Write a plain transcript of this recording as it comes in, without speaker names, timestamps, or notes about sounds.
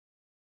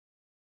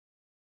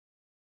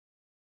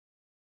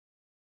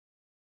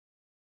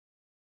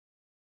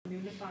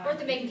We're at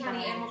the Macon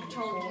County Animal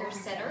Control and Care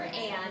Center,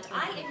 and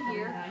I am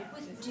here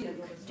with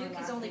Duke. Duke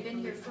has only been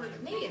here for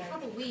maybe a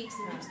couple weeks,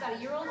 and Duke's about a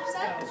year old, you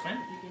said? Yes, ma'am.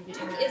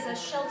 Duke is a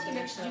Sheltie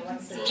mix, as you can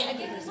see.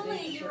 Again, he's only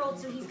a year old,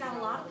 so he's got a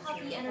lot of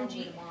puppy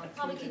energy.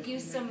 Probably could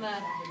use some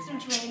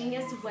training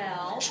as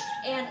well.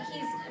 And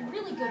he's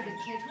really good with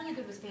kids, really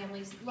good with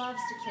families, loves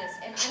to kiss.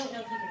 And I don't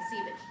know if you can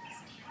see, but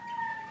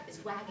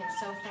he's wagging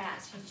so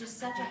fast. He's just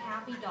such a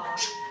happy dog.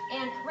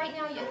 And right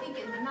now, I think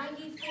it's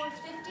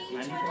 $94.50 to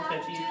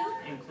adopt Duke.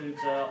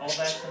 Includes all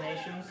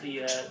vaccinations,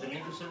 the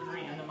neuter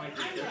surgery, and the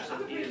microchip.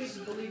 So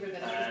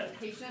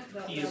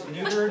he is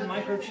neutered,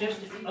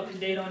 microchipped, up to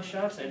date on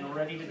shots, and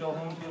ready to go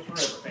home to a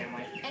forever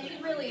family. And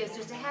he really is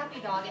just a happy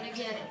dog. And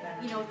again,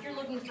 you know, if you're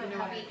looking for a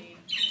puppy,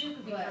 Duke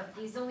would be perfect.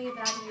 He's only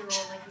about a year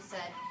old, like you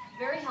said.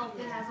 Very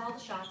healthy, has all the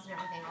shots and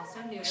everything, also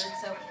neutered.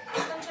 So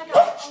come check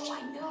out. Oh,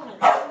 I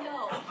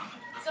know.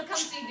 So come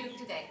see Duke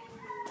today.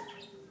 We're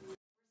still here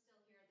at the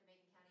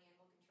Macon County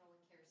Animal Control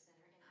and Care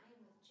Center, and I am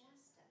with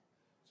Jasta.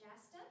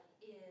 Jasta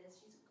she's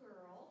a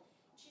girl.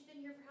 She's been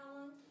here for how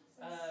long?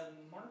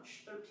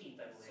 March 13th,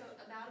 I believe. So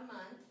about a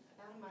month.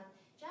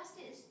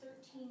 Jasta is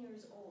 13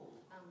 years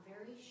old.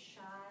 Very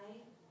shy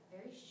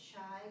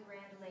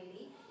grand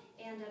lady,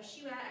 and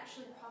she would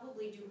actually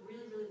probably do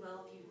really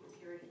well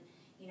if you're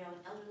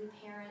elderly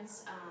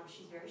parents.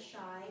 She's very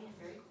shy,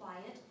 very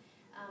quiet.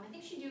 I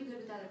think she'd do good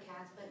with other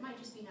cats, but it might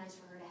just be nice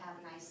for her to have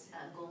nice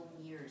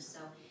golden years. So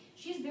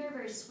she's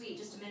very sweet.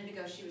 Just a minute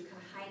ago, she was kind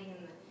of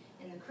hiding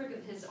in the crook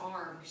of his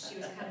arm because she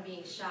was kind of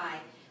being shy.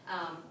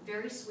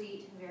 Very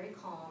sweet, very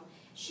calm.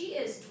 She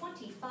is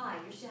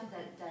 25. You should have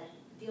that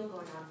deal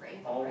going on for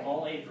April, right?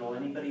 All April.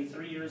 Anybody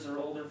 3 years or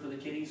older for the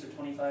kitties are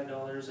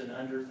 $25, and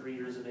under 3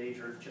 years of age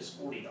are just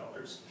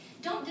 $40.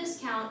 Don't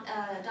discount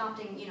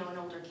adopting, an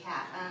older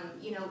cat.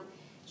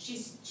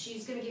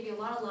 She's going to give you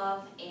a lot of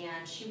love,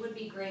 and she would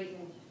be great,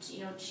 and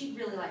she'd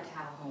really like to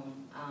have a home,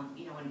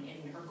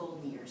 in her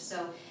golden years.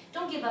 So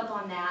don't give up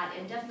on that,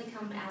 and definitely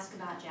come ask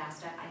about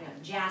Jasta. I know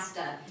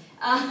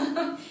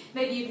Jasta.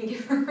 Maybe you can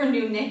give her a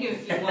new name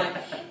if you want.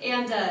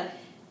 And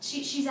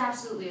she's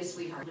absolutely a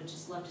sweetheart. Would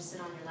just love to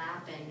sit on your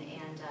lap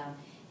and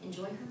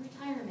enjoy her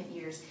retirement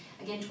years.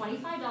 Again,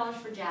 $25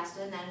 for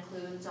Jasta, and that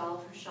includes all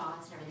of her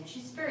shots and everything.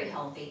 She's very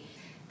healthy.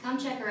 Come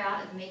check her out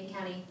at the Macon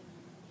County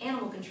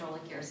Animal Control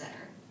and Care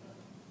Center.